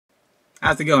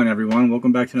How's it going, everyone?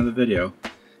 Welcome back to another video.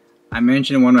 I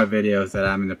mentioned in one of my videos that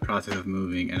I'm in the process of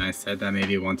moving, and I said that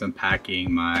maybe once I'm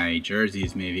packing my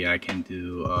jerseys, maybe I can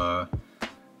do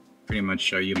pretty much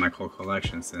show you my whole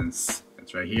collection, since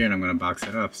it's right here and I'm gonna box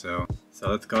it up. So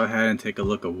let's go ahead and take a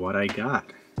look at what I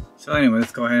got. So anyway,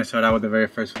 let's go ahead and start out with the very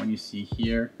first one you see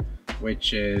here,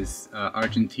 which is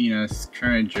Argentina's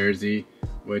current jersey,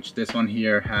 which this one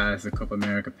here has the Copa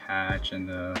America patch and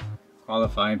the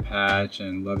qualifying patch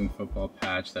and loving football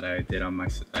patch that I did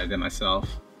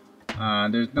myself.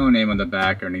 There's no name on the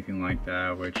back or anything like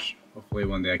that, which hopefully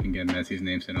one day I can get Messi's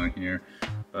name set on here.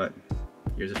 But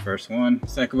here's the first one.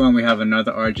 Second one, we have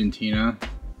another Argentina,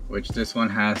 which this one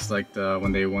has like the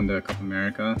when they won the Copa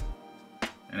America,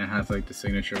 and it has like the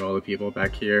signature of all the people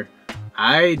back here.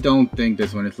 I don't think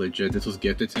this one is legit. This was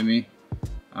gifted to me.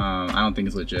 I don't think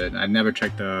it's legit. I've never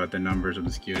checked the numbers of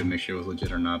the SKU to make sure it was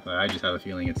legit or not, but I just have a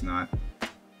feeling it's not.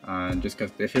 Just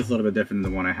because it feels a little bit different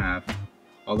than the one I have.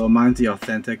 Although mine's the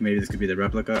authentic, maybe this could be the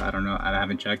replica. I don't know. I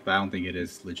haven't checked, but I don't think it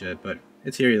is legit, but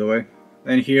it's here either way.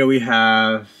 Then here we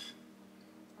have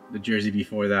the jersey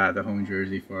before that, the home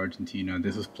jersey for Argentina.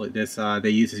 This was they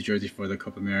used this jersey for the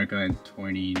Copa America in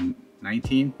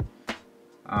 2019.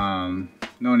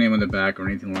 No name on the back or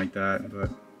anything like that, but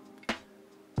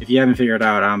if you haven't figured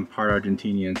out, I'm part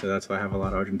Argentinian, so that's why I have a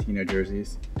lot of Argentina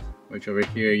jerseys. Which over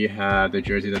here you have the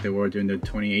jersey that they wore during the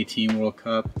 2018 World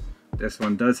Cup. This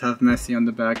one does have Messi on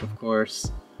the back, of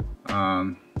course.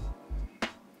 Then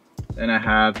I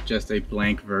have just a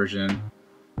blank version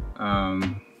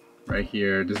right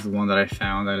here. This is the one that I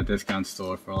found at a discount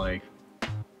store for like,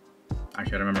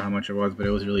 actually I don't remember how much it was, but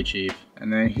it was really cheap.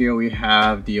 And then here we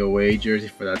have the away jersey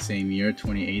for that same year,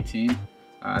 2018.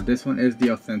 This one is the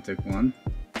authentic one.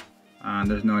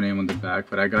 There's no name on the back,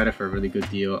 but I got it for a really good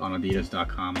deal on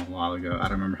adidas.com a while ago. I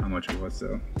don't remember how much it was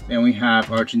though. Then we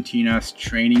have Argentina's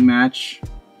training match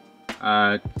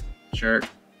shirt,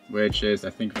 which is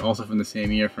I think also from the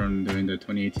same year, from doing the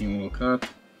 2018 World Cup.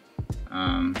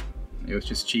 It was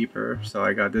just cheaper, so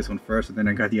I got this one first, and then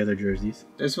I got the other jerseys.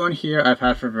 This one here I've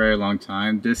had for a very long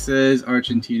time. This is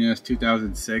Argentina's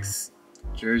 2006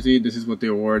 jersey. This is what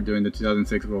they wore during the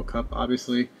 2006 World Cup,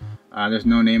 obviously. There's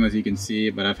no name, as you can see,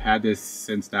 but I've had this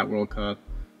since that World Cup,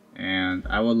 and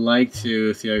I would like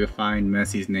to see if I can find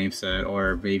Messi's name set,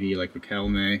 or maybe like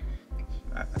Riquelme,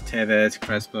 Tevez,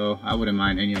 Crespo. I wouldn't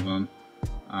mind any of them.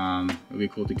 It would be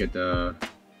cool to get the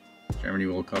Germany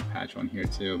World Cup patch on here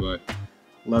too, but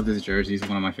love this jersey. It's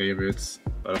one of my favorites.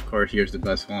 But of course, here's the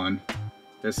best one.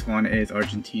 This one is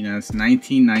Argentina's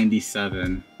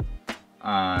 1997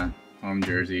 home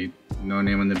jersey. No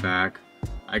name on the back.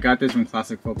 I got this from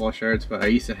Classic Football Shirts, but I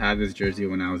used to have this jersey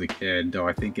when I was a kid, though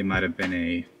I think it might have been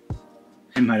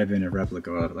a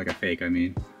replica, like a fake, I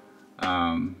mean.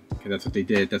 Because that's what they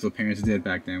did. That's what parents did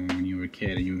back then when you were a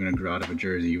kid and you were going to grow out of a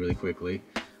jersey really quickly.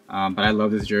 But I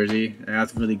love this jersey. It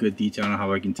has really good detail on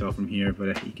how I can tell from here,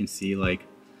 but you can see like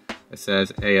it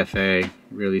says AFA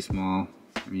really small.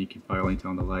 I mean, you can probably only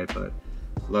tell in the light, but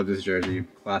love this jersey.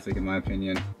 Classic in my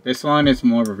opinion. This one is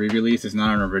more of a re-release. It's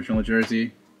not an original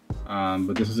jersey.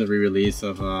 But this is a re-release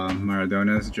of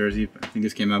Maradona's jersey. I think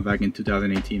this came out back in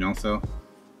 2018 also.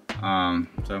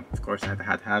 So of course I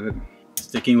had to have it.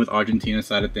 Sticking with Argentina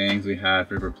side of things, we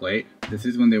have River Plate. This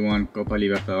is when they won Copa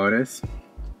Libertadores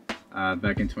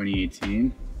back in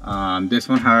 2018. This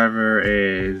one, however,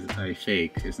 is a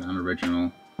fake. It's not an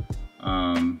original.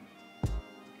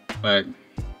 But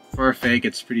for a fake,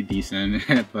 it's pretty decent.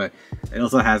 But it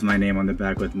also has my name on the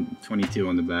back with 22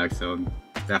 on the back, so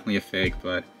definitely a fake.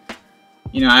 But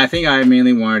you know, I think I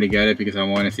mainly wanted to get it because I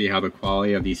want to see how the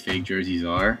quality of these fake jerseys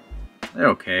are. They're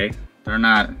okay. They're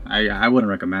not, I wouldn't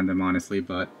recommend them honestly,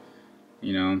 but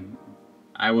you know,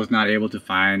 I was not able to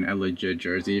find a legit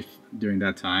jersey during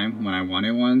that time when I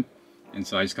wanted one, and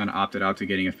so I just kind of opted out to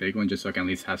getting a fake one just so I can at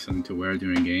least have something to wear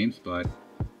during games. But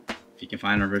if you can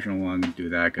find an original one, do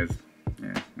that, because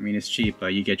yeah, I mean, it's cheap,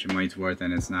 but you get your money's worth,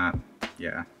 and it's not,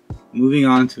 yeah. Moving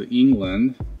on to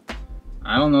England.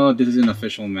 I don't know if this is an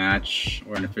official match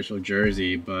or an official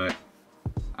jersey, but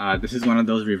this is one of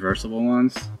those reversible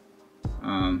ones.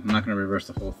 I'm not going to reverse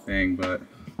the whole thing, but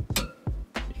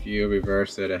if you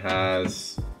reverse it, it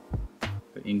has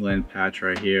the England patch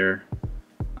right here.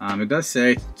 It does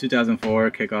say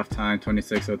 2004, kickoff time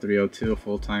 26:03:02,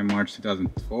 full time March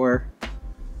 2004.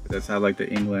 It does have like the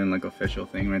England like official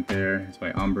thing right there. It's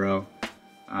by Umbro.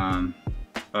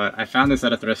 But I found this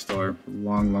at a thrift store a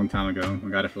long time ago. I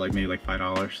got it for like maybe like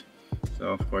 $5. So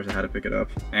of course I had to pick it up.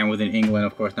 And within England,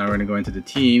 of course, now we're going to go into the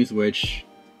teams, which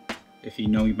if you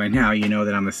know me by now, you know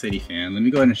that I'm a City fan. Let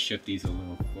me go ahead and shift these a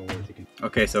little forward.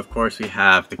 Okay, so of course we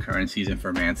have the current season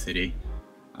for Man City.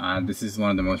 This is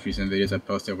one of the most recent videos I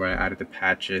posted where I added the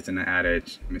patches and I added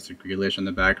Mr. Grealish on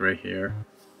the back right here.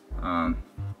 I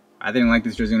didn't like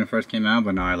this jersey when it first came out,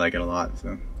 but now I like it a lot,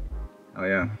 so oh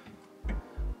yeah.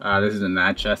 This is a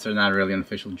Manchester, not really an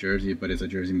official jersey, but it's a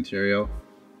jersey material.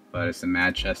 But it's a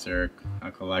Manchester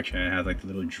collection. It has like the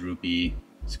little droopy,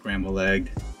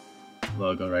 scramble-legged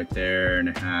logo right there, and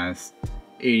it has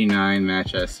 89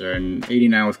 Manchester, and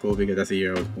 89 was cool because that's the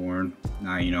year I was born.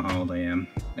 Now you know how old I am.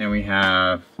 Then we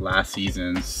have last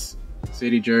season's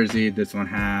City jersey. This one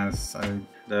has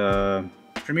the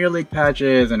Premier League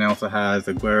patches, and it also has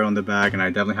Aguero on the back, and I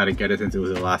definitely had to get it since it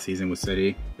was the last season with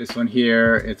City. This one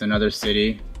here is another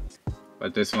City,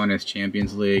 but this one is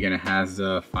Champions League, and it has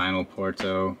the final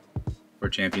Porto for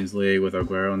Champions League with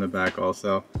Aguero on the back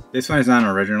also. This one is not an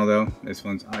original though. This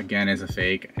one again is a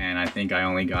fake, and I think I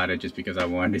only got it just because I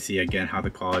wanted to see again how the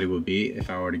quality would be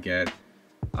if I were to get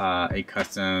a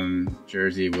custom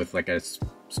jersey with like a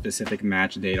specific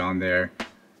match date on there.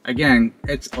 Again,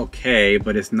 it's okay,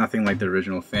 but it's nothing like the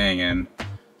original thing. And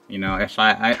you know, if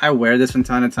I wear this from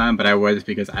time to time, but I wear this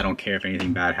because I don't care if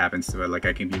anything bad happens to it. Like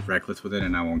I can be reckless with it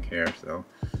and I won't care. So,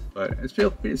 but it's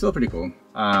still pretty cool.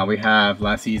 We have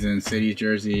last season's City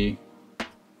jersey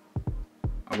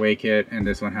away kit, and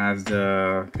this one has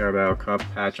the Carabao Cup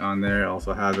patch on there. It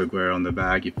also has Aguero on the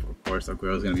back. Of course,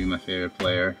 Aguero is going to be my favorite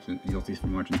player since he's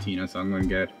from Argentina, so I'm going to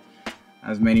get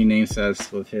as many name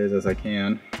sets with his as I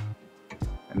can.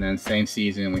 And then same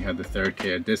season, we have the third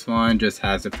kit. This one just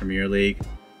has the Premier League,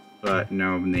 but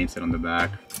no name set on the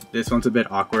back. This one's a bit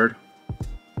awkward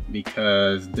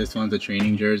because this one's a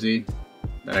training jersey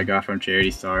that I got from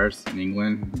Charity Stars in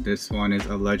England. This one is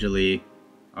allegedly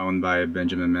owned by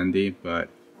Benjamin Mendy, but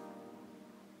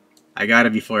I got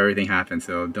it before everything happened,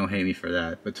 so don't hate me for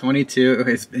that. But 22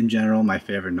 is in general my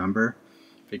favorite number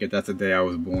because that's the day I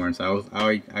was born. So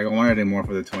I wanted it more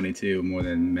for the 22 more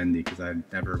than Mendy because I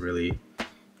never really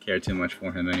cared too much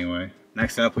for him anyway.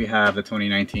 Next up, we have the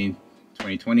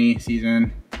 2019-2020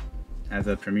 season. Has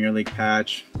a Premier League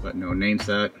patch, but no name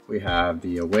set. We have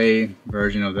the away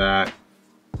version of that.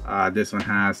 This one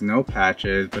has no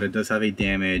patches, but it does have a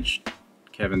damaged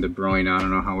Kevin De Bruyne. I don't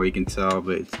know how well you can tell,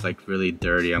 but it's like really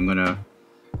dirty. I'm gonna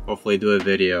hopefully do a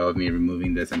video of me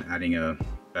removing this and adding a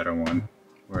better one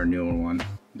or a newer one.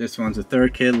 This one's a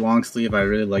third kit long sleeve. I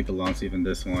really like the long sleeve in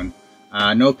this one.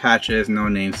 No patches, no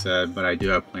name set, but I do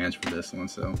have plans for this one,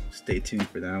 so stay tuned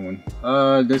for that one.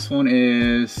 This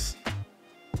is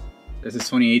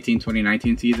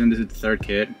 2018-2019 season. This is the third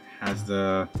kit. Has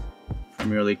the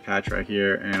Premier League patch right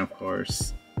here, and of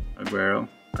course Aguero.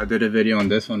 I did a video on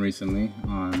this one recently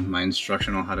on my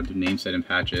instruction on how to do name set and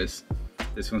patches.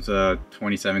 This one's a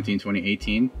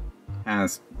 2017-2018.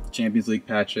 Has Champions League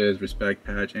patches, respect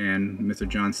patch, and Mr.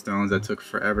 John Stones that took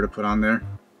forever to put on there.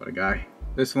 What a guy.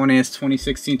 This one is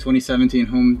 2016-2017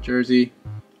 home jersey.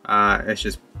 It's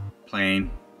just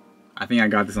plain. I think I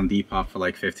got this on Depop for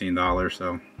like $15,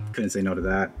 so couldn't say no to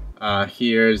that.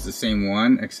 Here's the same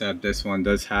one, except this one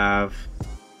does have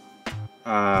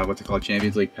what's it called,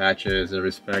 Champions League patches, a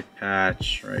respect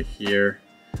patch right here,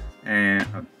 and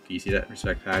can you see that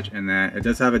respect patch? And then it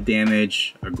does have a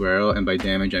damage Aguero, and by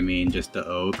damage I mean just the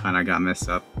O kind of got messed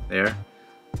up there.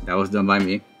 That was done by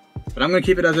me, but I'm gonna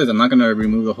keep it as is. I'm not gonna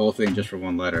remove the whole thing just for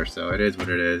one letter, so it is what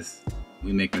it is.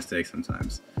 We make mistakes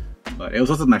sometimes. But it was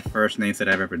also my first name set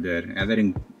I've ever did, and I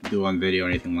didn't do on video or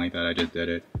anything like that. I just did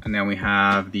it. And then we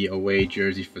have the away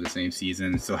jersey for the same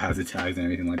season. It still has the tags and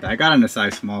everything like that. I got it in a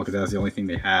size small because that was the only thing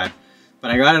they had.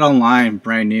 But I got it online,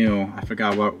 brand new. I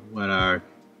forgot what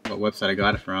website I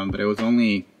got it from, but it was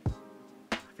only,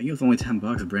 I think it was only 10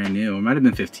 bucks brand new. It might have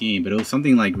been 15, but it was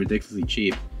something like ridiculously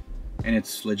cheap. And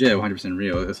it's legit, 100%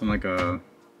 real. It's from like I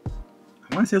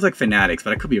want to say it was like Fanatics,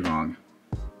 but I could be wrong.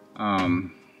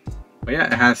 But yeah,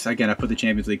 it has, again, I put the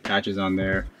Champions League patches on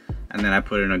there, and then I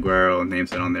put an Aguero name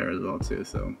set on there as well too,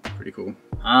 so pretty cool.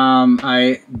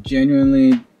 I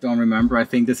genuinely don't remember. I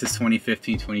think this is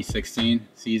 2015-2016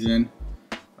 season.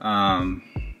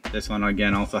 This one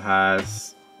again also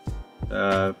has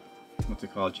the, what's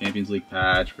it called, Champions League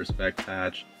patch, respect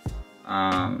patch,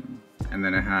 and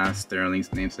then it has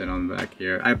Sterling's name set on the back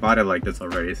here. I bought it like this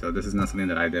already, so this is not something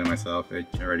that I did myself. It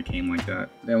already came like that.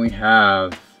 Then we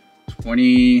have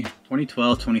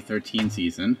 2012-2013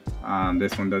 season.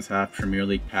 This one does have Premier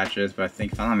League patches, but I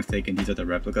think, if I'm not mistaken, these are the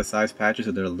replica size patches,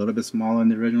 so they're a little bit smaller than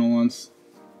the original ones.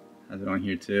 Has it on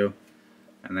here too.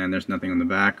 And then there's nothing on the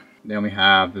back. Then we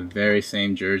have the very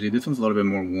same jersey. This one's a little bit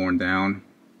more worn down,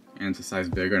 and it's a size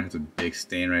bigger, and has a big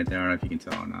stain right there. I don't know if you can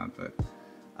tell or not, but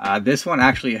this one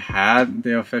actually had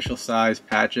the official size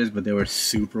patches, but they were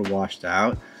super washed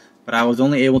out. But but I was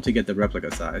only able to get the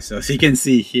replica size. So as you can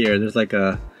see here, there's like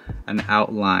an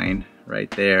outline right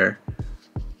there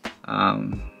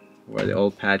where the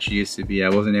old patch used to be. I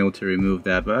wasn't able to remove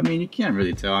that, but I mean, you can't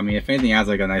really tell. I mean, if anything, it has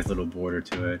like a nice little border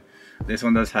to it. This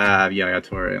one does have Yaya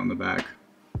Toure on the back,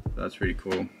 so that's pretty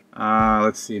cool.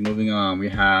 Let's see, moving on, we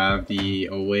have the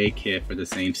away kit for the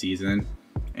same season,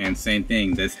 and same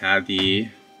thing, this had the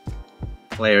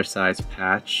player size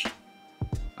patch,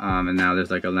 and now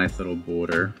there's like a nice little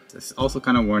border. It's also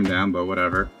kind of worn down, but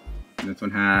whatever. And this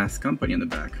one has company on the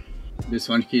back. This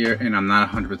one here, and I'm not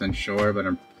 100% sure, but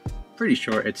I'm pretty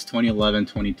sure it's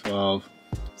 2011-2012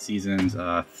 season's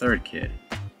third kit.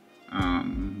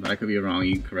 But I could be wrong.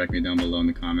 You can correct me down below in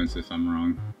the comments if I'm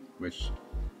wrong, which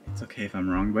it's okay if I'm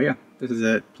wrong. But yeah, this is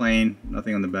it, plain,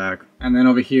 nothing on the back. And then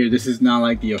over here, this is not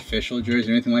like the official jersey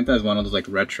or anything like that. It's one of those like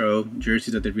retro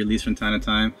jerseys that they release from time to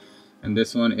time. And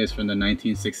this one is from the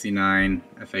 1969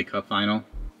 FA Cup final.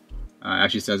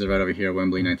 Actually says it right over here,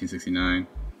 Wembley 1969.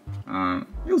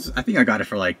 I think I got it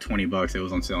for like 20 bucks. It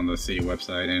was on sale on the city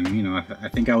website, and you know, I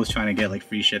think I was trying to get like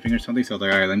free shipping or something, so I was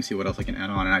like, all right, let me see what else I can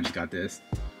add on, and I just got this.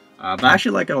 But I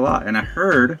actually like it a lot, and I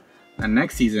heard that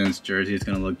next season's jersey is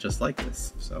going to look just like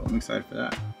this, so I'm excited for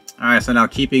that. All right, so now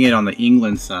keeping it on the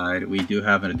England side, we do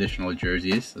have an additional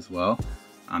jerseys as well.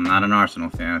 I'm not an Arsenal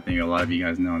fan, I think a lot of you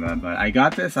guys know that, but I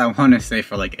got this, I want to say,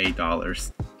 for like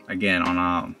 $8. Again,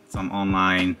 on some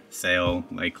online sale,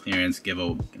 like clearance,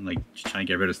 like just trying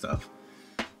to get rid of stuff.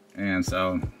 And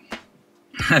so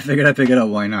I figured I'd pick it up,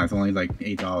 why not? It's only like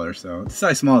 $8, so it's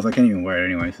size small, so I can't even wear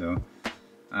it anyway, so.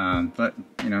 But,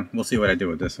 you know, we'll see what I do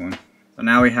with this one. So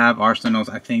now we have Arsenal's,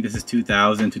 I think this is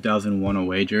 2000-2001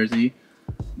 away jersey.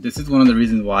 This is one of the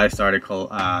reasons why I started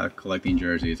collecting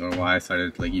jerseys, or why I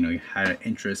started, like, you know, had an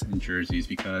interest in jerseys,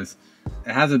 because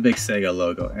it has a big Sega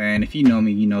logo. And if you know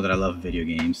me, you know that I love video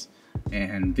games.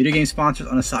 And video game sponsors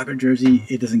on a soccer jersey,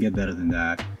 it doesn't get better than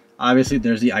that. Obviously,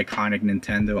 there's the iconic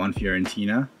Nintendo on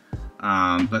Fiorentina.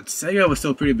 But Sega was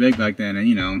still pretty big back then, and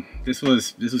you know, this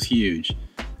was huge.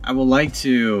 I would like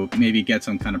to maybe get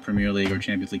some kind of Premier League or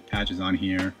Champions League patches on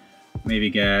here.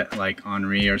 Maybe get like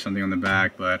Henry or something on the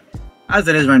back, but as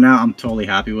it is right now, I'm totally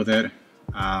happy with it.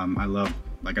 I love,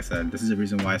 like I said, this is the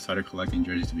reason why I started collecting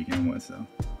jerseys to begin with, so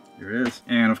here it is.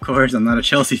 And of course, I'm not a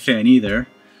Chelsea fan either,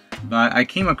 but I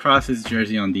came across this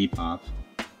jersey on Depop.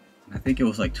 I think it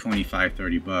was like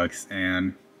 25-30 bucks,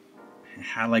 and it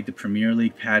had like the Premier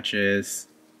League patches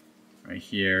right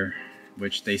here,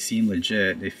 which they seem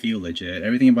legit, they feel legit.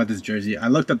 Everything about this jersey, I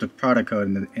looked up the product code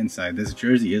in the inside. This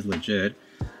jersey is legit,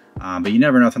 but you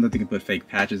never know, sometimes they can put fake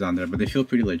patches on there, but they feel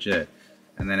pretty legit.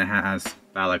 And then it has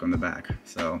Balak on the back,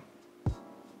 so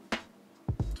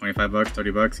 25 bucks,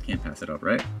 30 bucks, can't pass it up,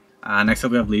 right? Next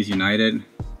up we have Leeds United.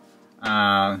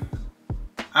 I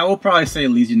will probably say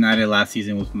Leeds United last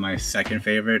season was my second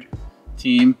favorite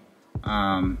team.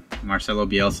 Marcelo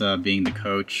Bielsa being the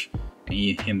coach,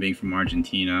 and him being from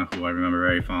Argentina, who I remember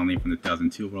very fondly from the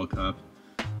 2002 World Cup.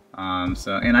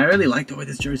 And I really like the way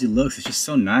this jersey looks. It's just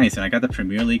so nice, and I got the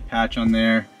Premier League patch on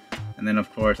there. And then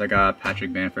of course I got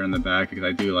Patrick Bamford in the back because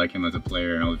I do like him as a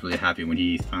player, and I was really happy when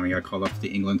he finally got called up to the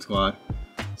England squad.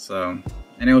 So,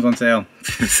 and it was on sale,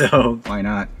 so why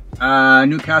not?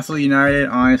 Newcastle United,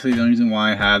 honestly, the only reason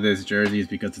why I have this jersey is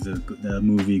because it's the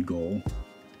movie Goal.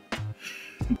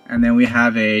 And then we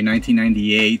have a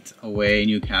 1998 away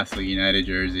Newcastle United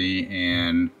jersey,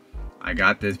 and I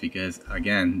got this because,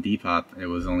 again, Depop, it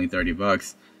was only 30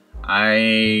 bucks.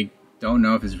 I don't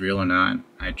know if it's real or not.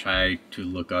 I tried to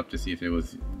look up to see if it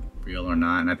was real or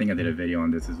not, and I think I did a video on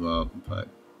this as well, but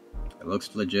it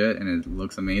looks legit and it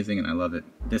looks amazing and I love it.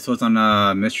 This was on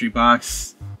a mystery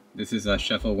box. This is a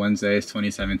Sheffield Wednesday's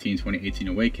 2017-2018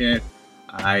 away kit.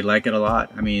 I like it a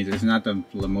lot. I mean, it's not the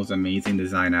most amazing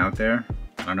design out there.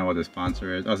 I don't know what the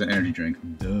sponsor is. Oh, it's an energy drink.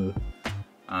 Duh.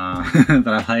 But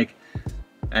I like,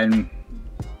 and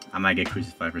I might get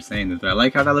crucified for saying this, but I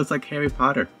like how that looks like Harry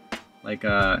Potter. Like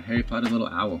Harry Potter's little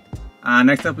owl.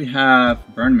 Next up we have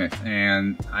Bournemouth,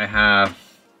 and I'm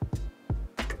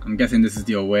guessing this is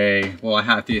the away. Well, I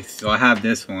have this, so I have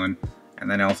this one,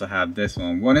 and then I also have this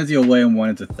one. One is the away and one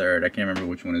is the third. I can't remember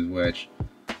which one is which.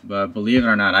 But believe it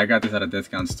or not, I got this at a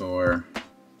discount store.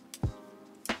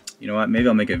 You know what, maybe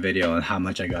I'll make a video on how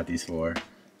much I got these for.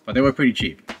 But they were pretty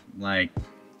cheap, like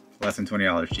less than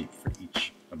 $20 cheap for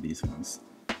each of these ones.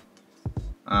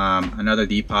 Another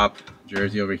Depop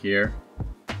jersey over here.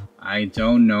 I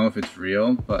don't know if it's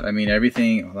real, but I mean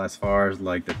everything as far as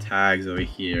like the tags over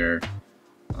here,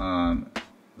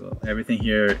 everything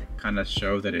here kind of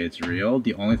shows that it's real.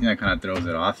 The only thing that kind of throws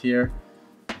it off here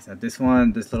is that this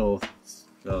little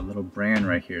brand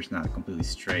right here is not completely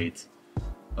straight.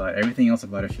 but everything else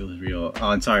about it feels real.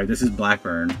 Oh, and sorry, this is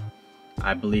Blackburn,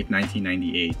 I believe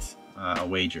 1998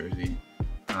 away jersey.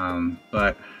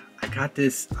 But I got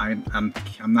this. I'm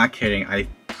not kidding. I'm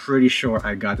pretty sure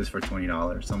I got this for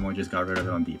 $20. Someone just got rid of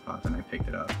it on Depop and I picked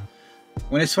it up.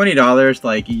 When it's $20,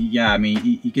 like, yeah, I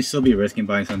mean, you can still be risking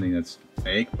buying something that's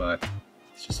fake, but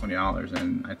it's just $20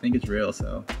 and I think it's real,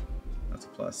 so that's a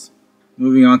plus.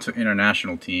 Moving on to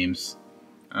international teams.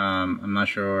 I'm not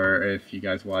sure if you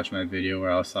guys watched my video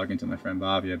where I was talking to my friend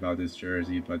Bobby about this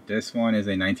jersey, but this one is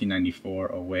a 1994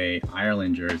 away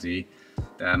Ireland jersey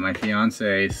that my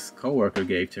fiance's co-worker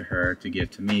gave to her to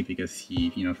give to me because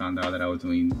he, you know, found out that I was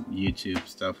doing YouTube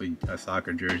stuff with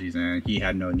soccer jerseys and he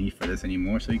had no need for this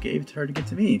anymore, so he gave it to her to give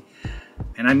to me.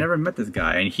 And I never met this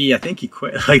guy, and I think he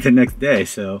quit like the next day,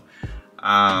 so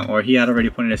or he had already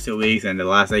put in his 2 weeks, and the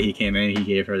last day he came in, he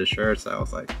gave her the shirt. So I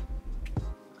was like,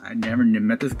 I never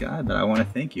met this guy, but I want to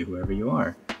thank you, whoever you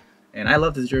are. And I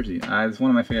love this jersey. It's one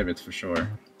of my favorites for sure.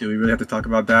 Do we really have to talk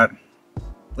about that?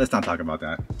 Let's not talk about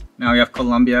that. Now we have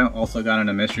Colombia, also got in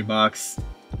a mystery box.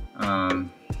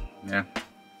 Yeah,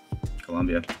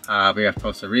 Colombia. We have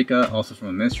Costa Rica, also from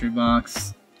a mystery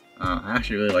box. I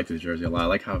actually really like this jersey a lot. I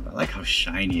like how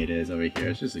shiny it is over here.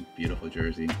 It's just a beautiful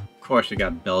jersey. Of course, we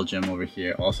got Belgium over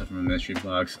here, also from a mystery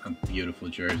box. A beautiful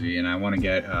jersey, and I want to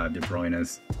get De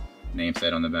Bruyne's name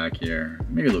set on the back here.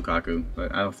 Maybe Lukaku,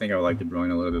 but I think I would like De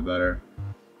Bruyne a little bit better.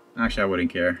 Actually, I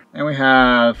wouldn't care. And we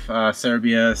have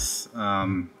Serbia's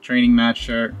training match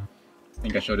shirt. I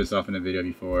think I showed this off in a video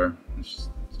before. It's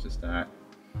just that.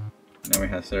 And then we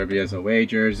have Serbia's away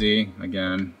jersey.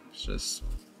 Again, it's just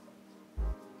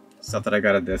stuff that I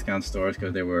got at discount stores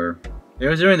because they was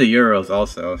during the Euros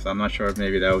also, so I'm not sure if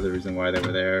maybe that was the reason why they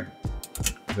were there.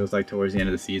 It was like towards the end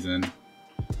of the season.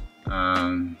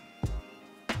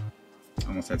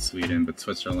 Almost had Sweden, but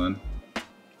Switzerland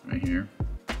right here.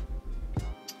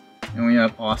 And we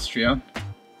have Austria.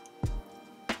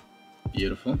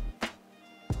 Beautiful.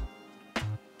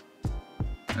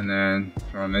 And then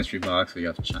from a mystery box, we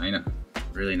have China.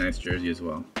 Really nice jersey as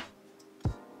well.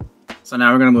 So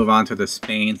now we're going to move on to the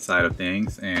Spain side of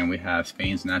things, and we have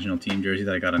Spain's national team jersey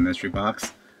that I got a mystery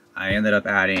box. I ended up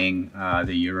adding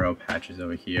the Euro patches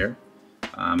over here.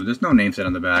 There's no name set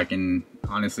on the back, and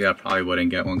honestly I probably wouldn't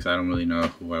get one because I don't really know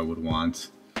who I would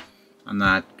want. I'm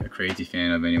not a crazy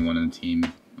fan of anyone on the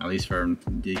team, at least for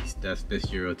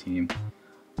this Euro team.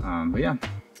 But yeah,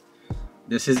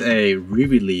 this is a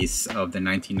re-release of the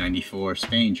 1994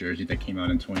 Spain jersey that came out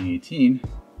in 2018.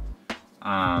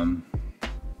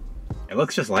 It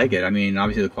looks just like it. I mean,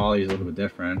 obviously the quality is a little bit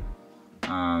different.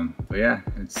 But yeah,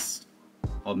 it's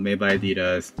all made by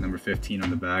Adidas, number 15 on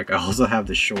the back. I also have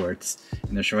the shorts,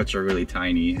 and the shorts are really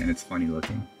tiny, and it's funny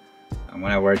looking. And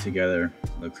when I wear it together,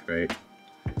 it looks great.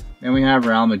 Then we have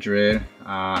Real Madrid.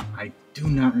 I do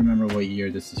not remember what year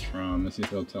this is from. Let's see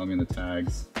if it'll tell me in the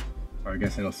tags. Or I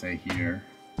guess it'll say here.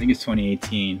 I think it's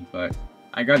 2018, but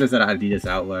I got this at Adidas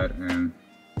outlet, and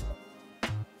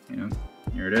you know,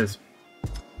 here it is.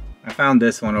 I found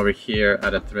this one over here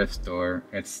at a thrift store.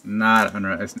 It's not,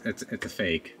 it's a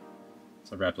fake.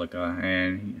 It's a replica,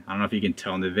 and I don't know if you can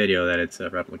tell in the video that it's a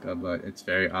replica, but it's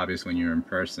very obvious when you're in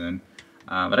person.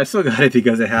 But I still got it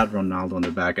because it had Ronaldo on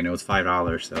the back, and it was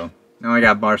 $5. So now I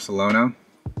got Barcelona.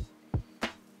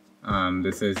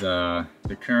 This is the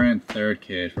current third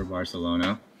kit for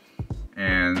Barcelona,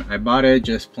 and I bought it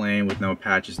just plain with no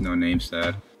patches, no name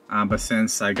set. But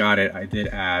since I got it, I did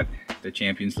add the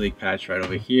Champions League patch right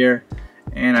over here,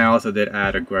 and I also did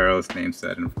add Aguero's name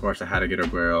set. And of course I had to get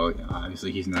Aguero.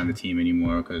 Obviously he's not in the team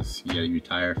anymore because he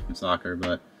retired from soccer,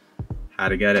 but had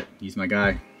to get it. He's my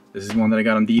guy. This is one that I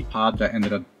got on Depop that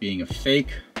ended up being a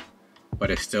fake, but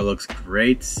it still looks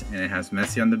great, and it has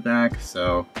Messi on the back,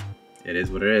 so it is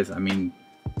what it is. I mean,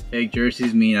 fake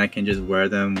jerseys mean I can just wear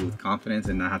them with confidence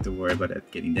and not have to worry about it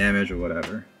getting damaged or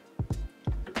whatever.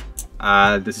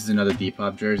 This is another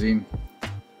Depop jersey.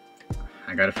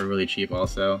 I got it for really cheap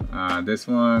also. This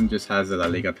one just has the La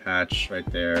Liga patch right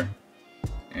there,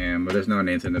 but there's no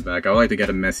names in the back. I would like to get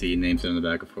a Messi name set in the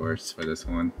back, of course, for this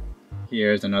one.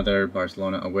 Here's another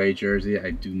Barcelona away jersey.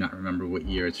 I do not remember what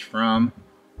year it's from.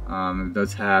 It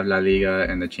does have La Liga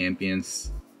and the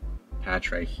Champions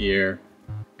patch right here,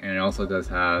 and it also does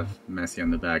have Messi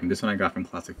on the back. And this one I got from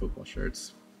Classic Football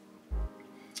Shirts.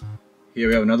 Here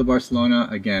we have another Barcelona.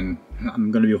 Again,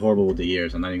 I'm going to be horrible with the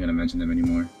years. I'm not even going to mention them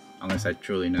anymore, unless I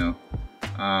truly know.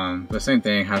 But same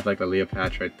thing, has like a Leo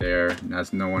patch right there. It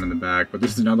has no one in the back. But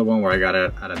this is another one where I got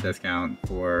it at a discount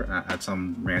for at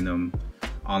some random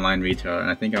online retailer, and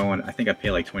I think I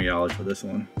paid like $20 for this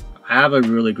one. I have a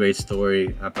really great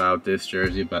story about this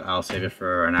jersey, but I'll save it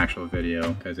for an actual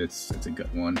video because it's a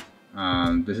good one.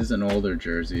 This is an older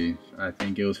jersey. I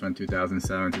think it was from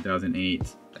 2007,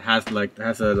 2008. It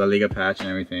has a La Liga patch and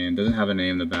everything. It doesn't have a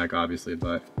name in the back, obviously,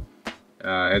 but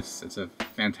it's a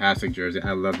fantastic jersey.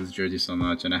 I love this jersey so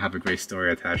much, and I have a great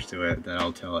story attached to it that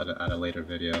I'll tell at a later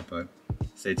video, but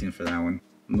stay tuned for that one.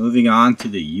 Moving on to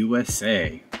the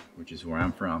USA, which is where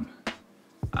I'm from.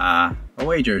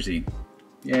 Away jersey.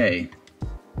 Yay.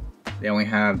 They only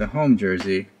have the home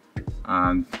jersey.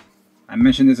 I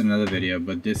mentioned this in another video,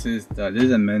 but this is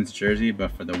a men's jersey,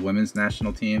 but for the women's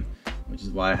national team, which is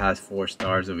why it has 4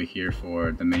 stars over here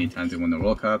for the many times they won the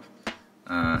World Cup.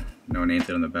 No name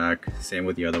to it on the back. Same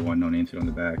with the other one, no name to it on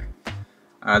the back.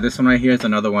 This one right here is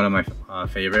another one of my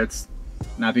favorites.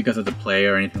 Not because of the play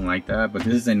or anything like that, but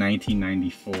this is a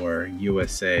 1994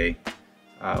 USA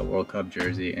World Cup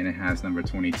jersey, and it has number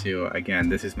 22. Again,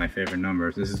 this is my favorite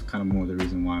number. This is kind of more the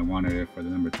reason why I wanted it for the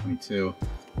number 22.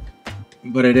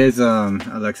 But it is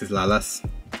Alexis Lalas.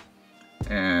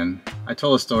 And I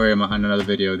told a story on another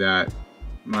video that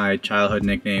my childhood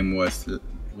nickname was,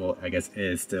 well, I guess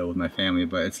is still with my family,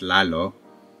 but it's Lalo.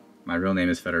 My real name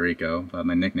is Federico, but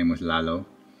my nickname was Lalo.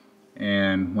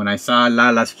 And when I saw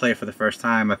Lalas play for the first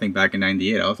time, I think back in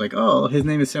 '98, I was like, oh, his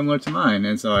name is similar to mine.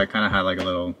 And so I kind of had like a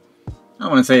little, I don't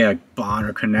want to say a bond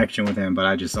or connection with him, but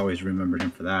I just always remembered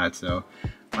him for that. So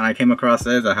when I came across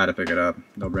this, I had to pick it up.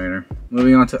 No brainer.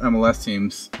 Moving on to MLS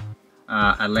teams.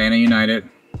 Atlanta United.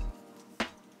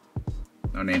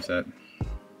 No name set.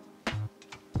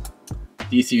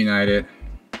 DC United.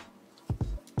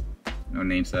 No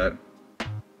name set.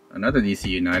 Another DC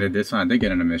United. This one I did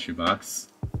get in a mystery box.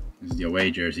 This is the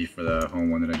away jersey for the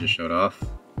home one that I just showed off.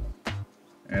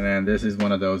 And then this is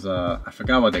one of those, I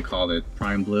forgot what they called it,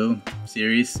 Prime Blue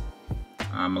series.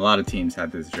 A lot of teams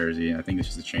had this jersey. I think it's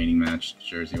just a training match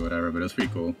jersey or whatever, but it was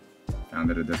pretty cool. Found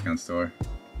it at a discount store.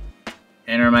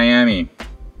 Inter Miami.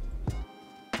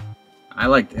 I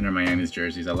liked Inter Miami's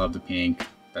jerseys. I love the pink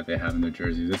that they have in their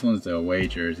jerseys. This one's the away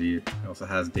jersey. It also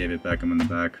has David Beckham on the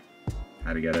back.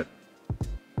 Had to get it.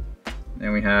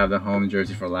 Then we have the home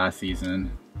jersey for last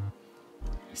season.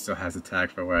 It still has a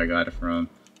tag for where I got it from.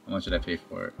 How much did I pay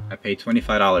for it? I paid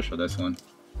 $25 for this one.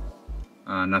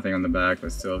 Nothing on the back,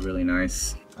 but still really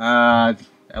nice.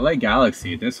 LA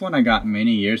Galaxy. This one I got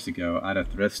many years ago at a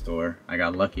thrift store. I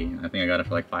got lucky. I think I got it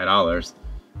for like $5.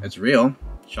 It's real,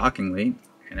 shockingly,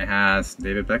 and it has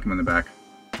David Beckham on the back.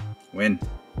 Win.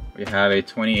 We have a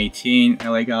 2018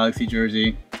 LA Galaxy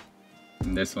jersey.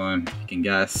 And this one, you can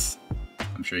guess.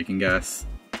 I'm sure you can guess.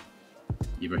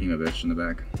 Ibrahimovic in the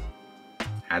back.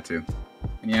 Had to.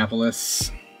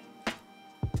 Minneapolis.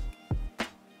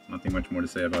 Nothing much more to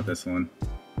say about this one.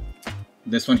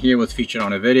 This one here was featured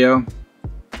on a video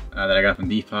that I got from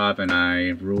Depop, and I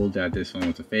ruled that this one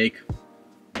was a fake.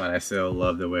 But I still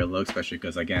love the way it looks, especially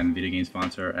because, again, video game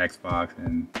sponsor, Xbox,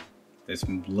 and this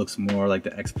one looks more like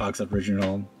the Xbox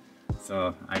original.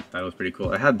 So I thought it was pretty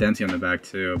cool. It had Dempsey on the back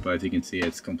too, but as you can see,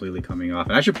 it's completely coming off.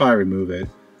 And I should probably remove it.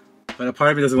 But a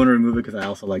part of me doesn't want to remove it because I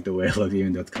also like the way it looks,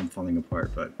 even though it's come falling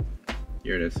apart. But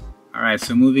here it is. Alright,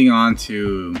 so moving on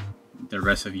to the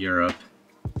rest of Europe.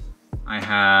 I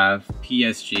have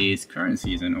PSG's current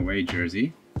season away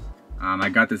jersey. I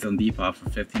got this on Depop for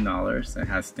 $15. It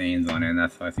has stains on it, and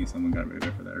that's why I think someone got rid of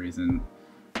it for that reason.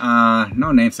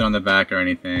 No name set on the back or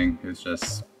anything. It's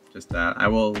just that. I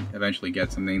will eventually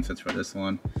get some name sets for this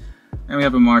one. And we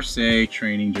have a Marseille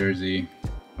training jersey.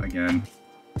 Again,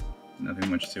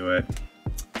 nothing much to it.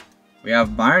 We have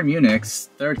Bayern Munich's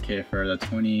third kit for the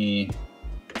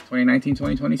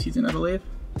 2019-2020 season, I believe.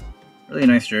 Really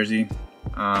nice jersey.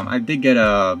 I did get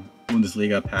a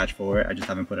Bundesliga patch for it. I just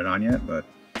haven't put it on yet, but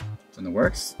it's in the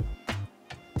works.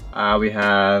 We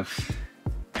have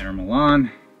Inter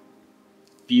Milan.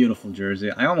 Beautiful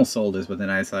jersey. I almost sold this, but then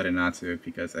I decided not to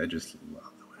because I just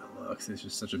love the way it looks. It's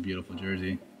just such a beautiful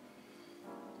jersey.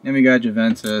 Then we got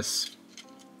Juventus.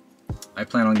 I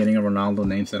plan on getting a Ronaldo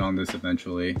name set on this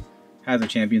eventually. Has the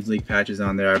Champions League patches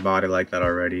on there. I bought it like that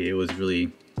already. It was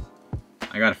really,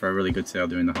 I got it for a really good sale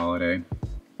during the holiday.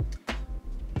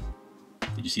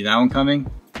 Did you see that one coming?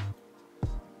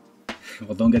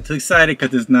 Well, don't get too excited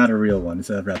because it's not a real one. It's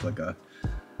a replica.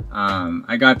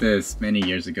 I got this many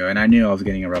years ago, and I knew I was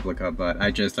getting a replica, but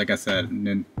I just, like I said,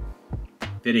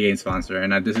 video game sponsor,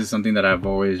 and this is something that I've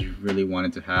always really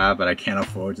wanted to have, but I can't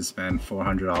afford to spend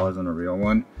 $400 on a real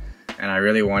one, and I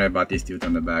really wanted Batistuta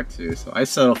on the back too, so I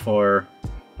settled for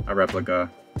a replica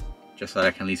just so that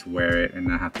I can at least wear it and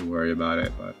not have to worry about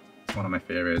it. But it's one of my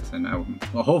favorites, and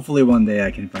well, hopefully one day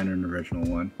I can find an original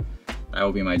one. That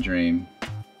will be my dream.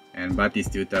 And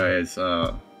Batistuta is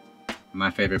my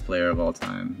favorite player of all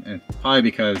time, and probably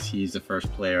because he's the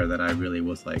first player that I really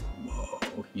was like,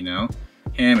 whoa, you know?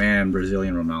 him and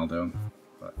Brazilian Ronaldo.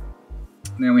 But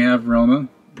then we have Roma.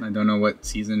 I don't know what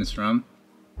season it's from,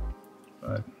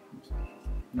 but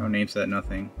no name set,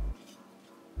 nothing.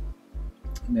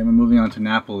 And then we're moving on to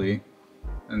Napoli,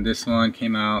 and this one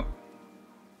came out,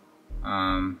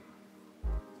 I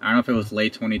don't know if it was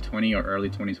late 2020 or early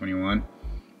 2021,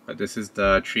 but this is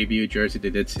the tribute jersey they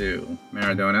did to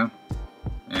Maradona,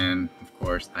 and of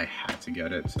course I had to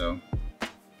get it. So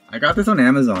I got this on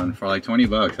Amazon for like 20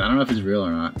 bucks. I don't know if it's real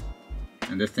or not,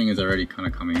 and this thing is already kind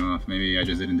of coming off. Maybe I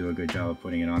just didn't do a good job of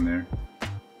putting it on there,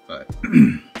 but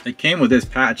it came with this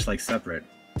patch like separate.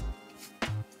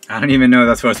 I don't even know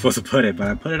that's where I was supposed to put it, but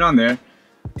I put it on there,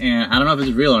 and I don't know if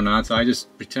it's real or not, so I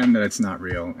just pretend that it's not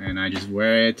real, and I just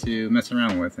wear it to mess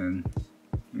around with, and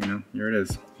you know, here it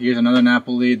is. Here's another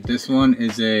Napoli. This one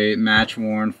is a match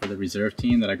worn for the reserve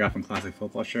team that I got from Classic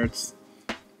Football Shirts.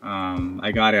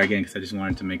 I got it again because I just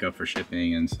wanted to make up for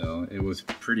shipping, and so it was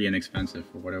pretty inexpensive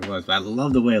for what it was, but I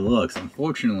love the way it looks.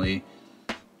 Unfortunately,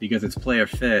 because it's player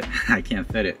fit, I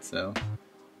can't fit it, so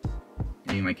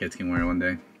maybe my kids can wear it one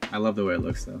day. I love the way it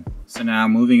looks though. So now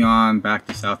moving on back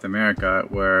to South America,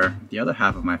 where the other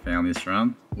half of my family is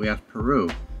from, we have Peru.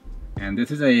 And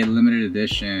this is a limited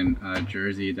edition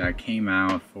jersey that came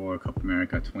out for Copa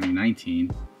America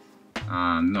 2019.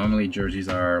 Normally jerseys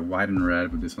are white and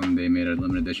red, but this one they made a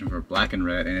limited edition for black and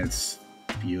red, and it's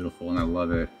beautiful and I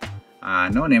love it.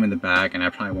 No name in the back, and I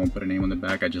probably won't put a name on the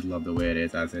back. I just love the way it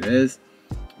is as it is.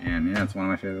 And yeah, it's one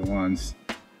of my favorite ones.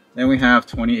 Then we have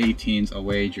 2018's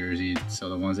away jerseys, so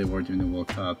the ones they wore during the World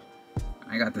Cup.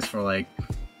 I got this for like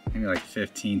maybe like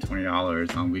 $15,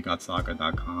 $20 on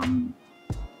wegotsoccer.com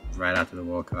right after the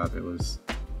World Cup. It was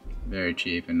very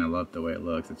cheap, and I love the way it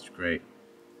looks. It's great.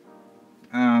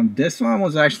 This one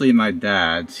was actually my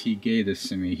dad's. He gave this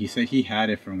to me. He said he had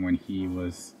it from when he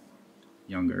was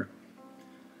younger.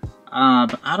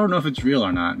 But I don't know if it's real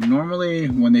or not. Normally,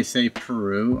 when they say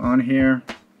Peru on here,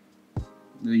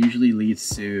 it usually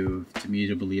leads to me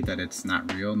to believe that it's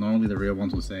not real. Normally the real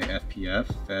ones will say FPF,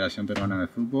 Federación Peruana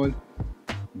de Fútbol,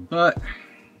 but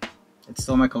it's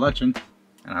still in my collection,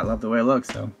 and I love the way it looks.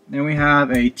 So then we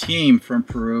have a team from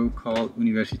Peru called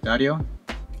Universitario,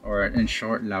 or in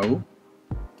short, La U.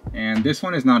 And this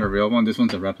one is not a real one. This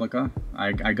one's a replica.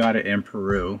 I got it in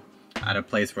Peru at a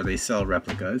place where they sell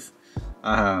replicas.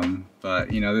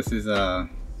 But you know, this is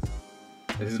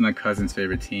my cousin's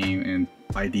favorite team, and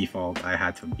by default, I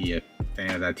had to be a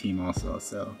fan of that team also,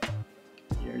 so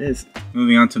here it is.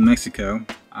 Moving on to Mexico,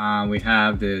 we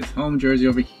have this home jersey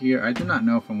over here. I do not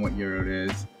know from what year it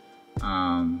is,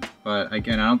 but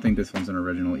again, I don't think this one's an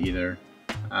original either.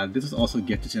 This was also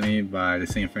gifted to me by the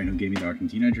same friend who gave me the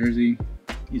Argentina jersey.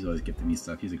 He's always gifted me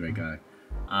stuff, he's a great guy.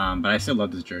 But I still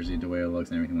love this jersey, the way it looks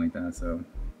and everything like that. So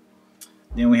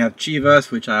then we have Chivas,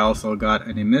 which I also got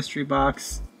in a mystery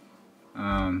box.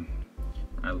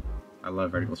 I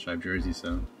love vertical striped jerseys,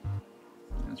 so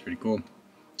that's pretty cool.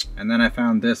 And then I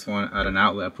found this one at an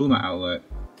outlet, a Puma outlet,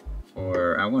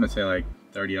 for I want to say like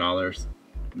 $30.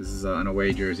 This is an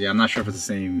away jersey. I'm not sure if it's the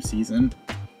same season,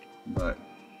 but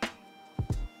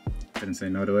couldn't say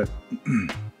no to it.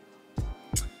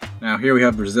 Now here we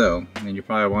have Brazil, and you're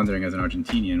probably wondering as an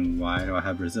Argentinian, why do I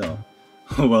have Brazil?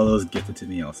 Well, it was gifted to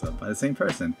me also by the same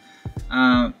person.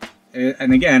 And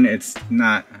again, it's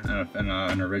not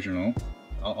an original.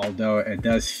 Although it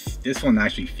does, this one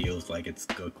actually feels like it's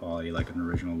good quality, like an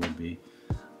original would be.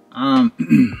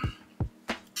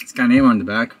 It's got Neymar on the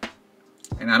back,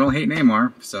 and I don't hate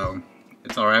Neymar, so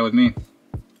it's alright with me.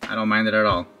 I don't mind it at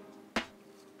all.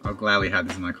 I'll gladly have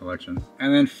this in my collection.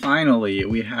 And then finally,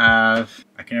 we have,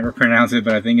 I can never pronounce it,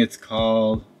 but I think it's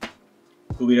called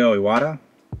Júbilo Iwata.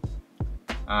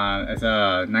 It's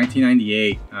a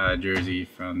 1998 jersey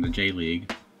from the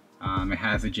J-League. It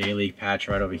has a J-League patch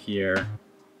right over here.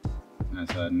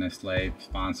 That's a Nestle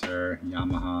sponsor,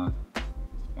 Yamaha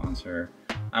sponsor.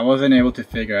 I wasn't able to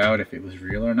figure out if it was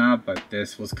real or not, but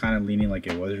this was kind of leaning like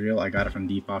it was real. I got it from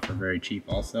Depop for very cheap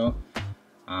also.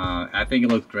 I think it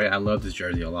looked great. I love this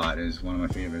jersey a lot. It's one of my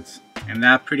favorites. And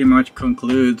that pretty much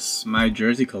concludes my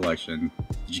jersey collection.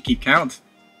 Did you keep count?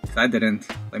 Because I didn't.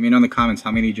 Let me know in the comments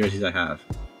how many jerseys I have,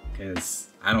 because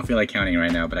I don't feel like counting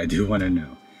right now, but I do want to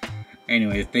know.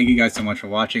 Anyways, thank you guys so much for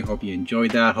watching. Hope you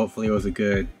enjoyed that. Hopefully it was a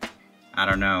good, I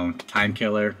don't know, time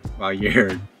killer while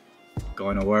you're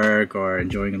going to work or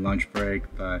enjoying a lunch break.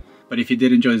 But if you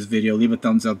did enjoy this video, leave a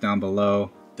thumbs up down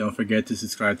below. Don't forget to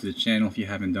subscribe to the channel if you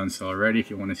haven't done so already, if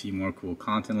you want to see more cool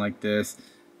content like this.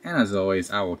 And as always,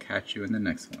 I will catch you in the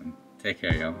next one. Take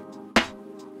care, y'all.